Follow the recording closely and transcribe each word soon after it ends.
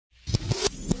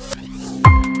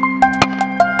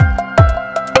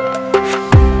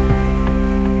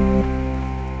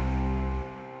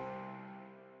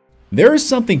There is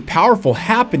something powerful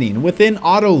happening within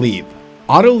Autoliv.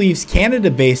 Autoliv's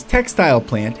Canada-based textile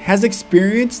plant has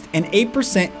experienced an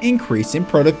 8% increase in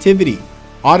productivity.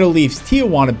 Autoliv's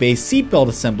Tijuana-based seatbelt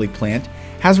assembly plant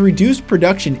has reduced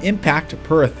production impact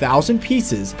per 1,000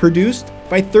 pieces produced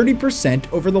by 30%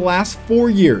 over the last 4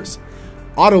 years.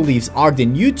 Autoliv's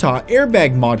Ogden, Utah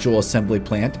airbag module assembly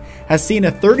plant has seen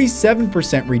a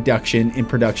 37% reduction in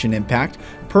production impact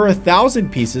per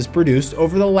 1,000 pieces produced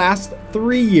over the last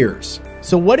 3 years.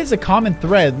 So what is a common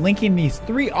thread linking these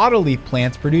 3 Autoliv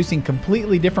plants producing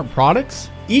completely different products?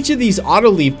 Each of these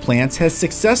Autoliv plants has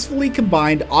successfully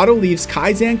combined Autoliv's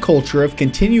Kaizen culture of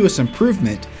continuous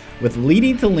improvement with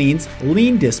Leading to Lean's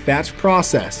lean dispatch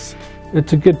process.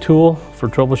 It's a good tool for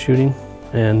troubleshooting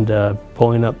and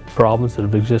pulling up problems that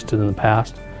have existed in the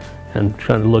past and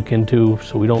trying to look into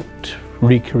so we don't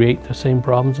recreate the same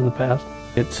problems in the past.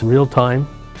 It's real time,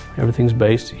 everything's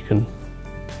based. You can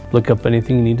look up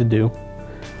anything you need to do.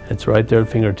 It's right there at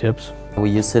fingertips.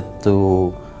 We use it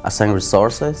to assign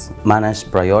resources,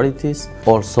 manage priorities.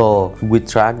 Also, we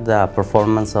track the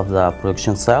performance of the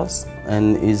production cells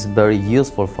and it's very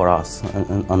useful for us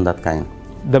on that kind.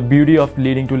 The beauty of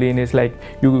Leading to Lean is like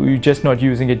you're just not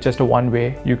using it just a one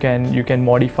way. You can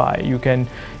modify. You can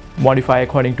modify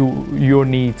according to your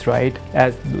needs, right?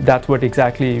 As that's what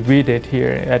exactly we did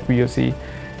here at VOC.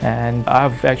 And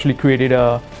I've actually created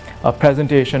a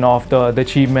presentation of the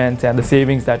achievements and the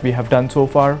savings that we have done so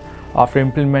far after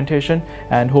implementation,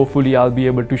 and hopefully I'll be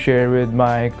able to share with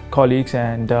my colleagues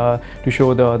and to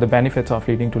show the benefits of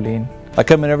Leading to Lean. I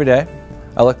come in every day.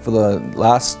 I look for the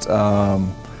last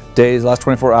last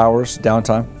 24 hours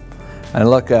downtime, and I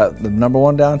look at the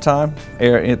 #1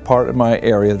 downtime part of my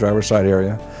area, the driver's side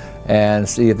area, and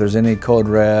see if there's any code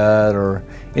red or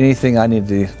anything I need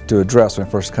to address when I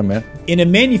first come in. In a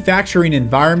manufacturing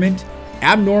environment,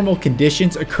 abnormal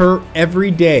conditions occur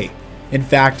every day. In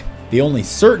fact, the only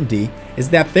certainty is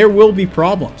that there will be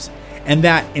problems, and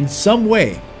that in some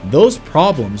way, those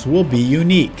problems will be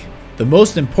unique. The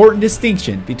most important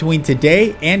distinction between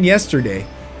today and yesterday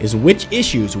is which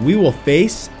issues we will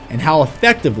face and how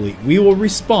effectively we will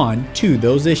respond to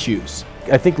those issues.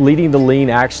 I think Leading to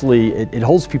Lean actually, it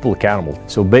holds people accountable.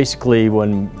 So basically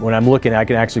when I'm looking, I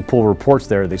can actually pull reports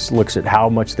there that looks at how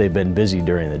much they've been busy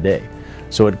during the day.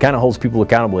 So it kind of holds people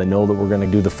accountable. They know that we're going to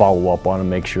do the follow-up on them,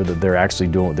 make sure that they're actually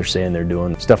doing what they're saying they're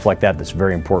doing. Stuff like that that's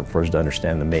very important for us to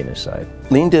understand the maintenance side.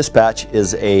 Lean dispatch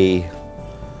is a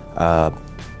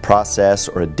process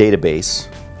or a database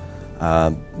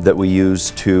that we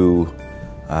use to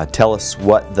tell us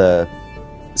what the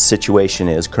situation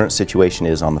is, current situation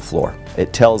is on the floor.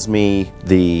 It tells me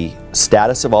the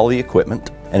status of all the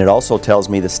equipment, and it also tells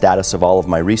me the status of all of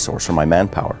my resource or my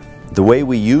manpower. The way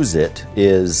we use it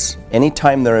is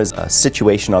anytime there is a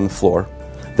situation on the floor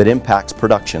that impacts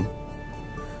production,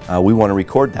 we want to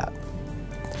record that.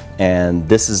 And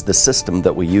this is the system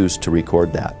that we use to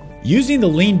record that. Using the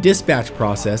lean dispatch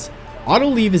process,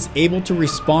 Autoliv is able to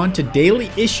respond to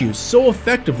daily issues so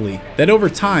effectively that over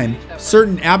time,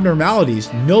 certain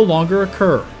abnormalities no longer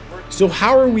occur. So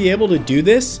how are we able to do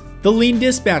this? The lean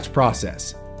dispatch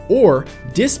process, or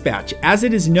dispatch as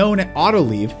it is known at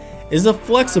Autoliv, is a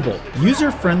flexible,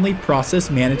 user-friendly process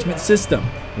management system.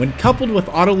 When coupled with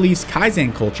Autoliv's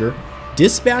Kaizen culture,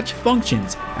 dispatch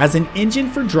functions as an engine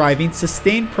for driving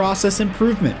sustained process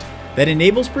improvement that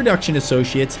enables production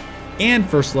associates and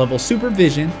first-level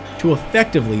supervision to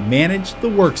effectively manage the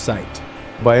worksite.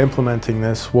 By implementing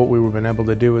this, what we've been able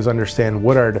to do is understand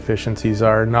what our deficiencies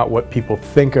are, not what people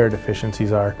think our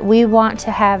deficiencies are. We want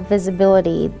to have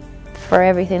visibility for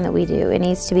everything that we do. It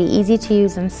needs to be easy to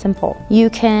use and simple. You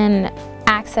can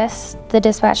access the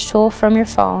dispatch tool from your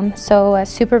phone, so a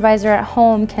supervisor at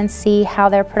home can see how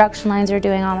their production lines are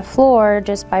doing on the floor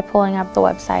just by pulling up the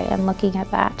website and looking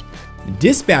at that.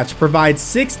 Dispatch provides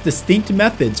 6 distinct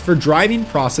methods for driving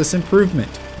process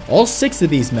improvement. All 6 of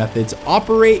these methods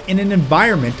operate in an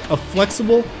environment of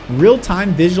flexible,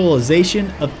 real-time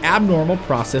visualization of abnormal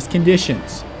process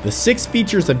conditions. The 6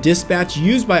 features of dispatch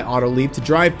used by Autoliv to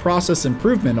drive process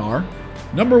improvement are: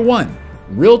 number 1,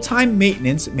 real-time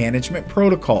maintenance management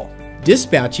protocol.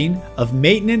 Dispatching of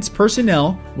maintenance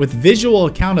personnel with visual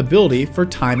accountability for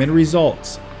time and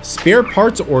results. Spare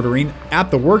parts ordering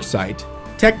at the worksite.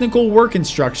 Technical work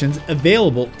instructions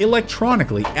available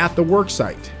electronically at the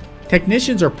worksite.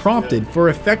 Technicians are prompted for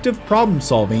effective problem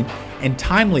solving and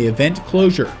timely event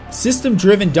closure.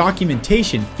 System-driven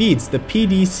documentation feeds the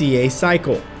PDCA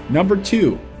cycle. Number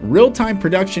 2, real-time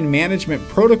production management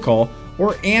protocol,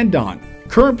 or ANDON.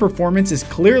 Current performance is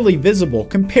clearly visible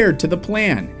compared to the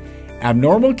plan.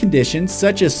 Abnormal conditions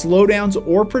such as slowdowns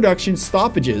or production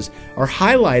stoppages are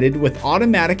highlighted with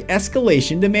automatic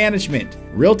escalation to management.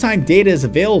 Real-time data is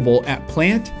available at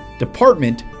plant,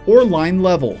 department, or line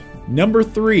level. Number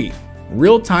 3.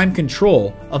 Real-time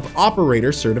control of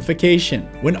operator certification.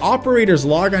 When operators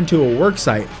log onto a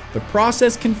worksite, the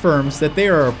process confirms that they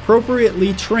are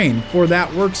appropriately trained for that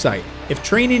worksite. If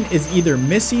training is either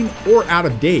missing or out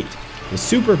of date, the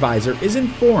supervisor is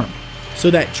informed so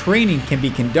that training can be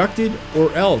conducted,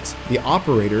 or else the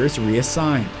operator is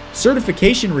reassigned.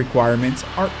 Certification requirements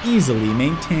are easily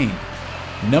maintained.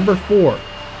 Number 4.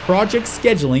 Project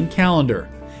scheduling calendar.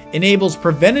 Enables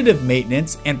preventative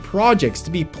maintenance and projects to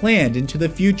be planned into the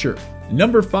future.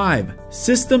 Number 5.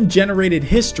 System generated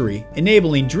history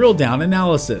enabling drill down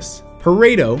analysis.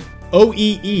 Pareto,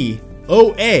 OEE,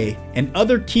 OA, and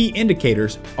other key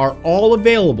indicators are all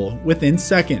available within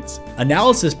seconds.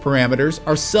 Analysis parameters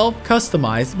are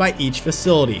self-customized by each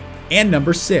facility. And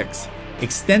number 6.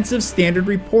 Extensive standard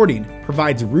reporting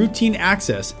provides routine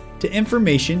access to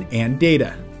information and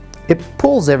data. It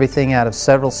pulls everything out of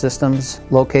several systems,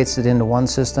 locates it into one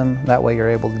system. That way you're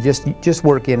able to just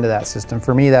work into that system.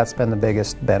 For me, that's been the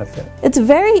biggest benefit. It's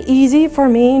very easy for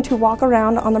me to walk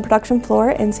around on the production floor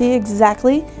and see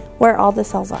exactly where all the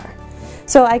cells are.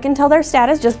 So I can tell their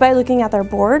status just by looking at their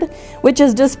board, which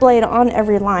is displayed on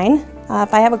every line.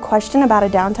 If I have a question about a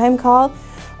downtime call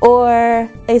or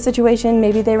a situation,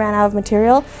 maybe they ran out of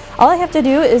material, all I have to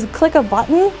do is click a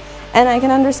button and I can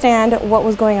understand what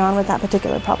was going on with that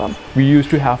particular problem. We used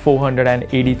to have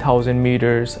 480,000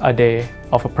 meters a day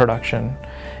of a production,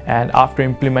 and after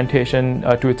implementation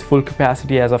to its full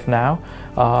capacity as of now,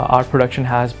 our production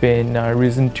has been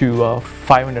risen to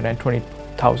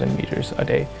 520,000 meters a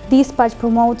day. Dispatch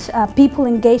promotes people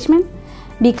engagement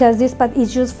because dispatch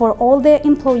is used for all the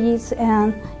employees,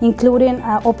 and including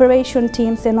operation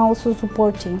teams and also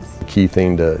support teams. The key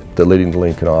thing that Leading to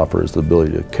Lean can offer is the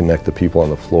ability to connect the people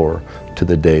on the floor to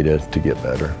the data to get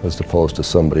better, as opposed to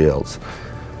somebody else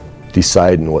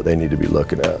deciding what they need to be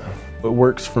looking at. It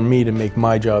works for me to make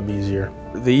my job easier.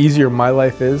 The easier my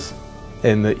life is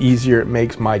and the easier it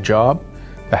makes my job,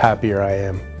 the happier I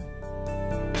am.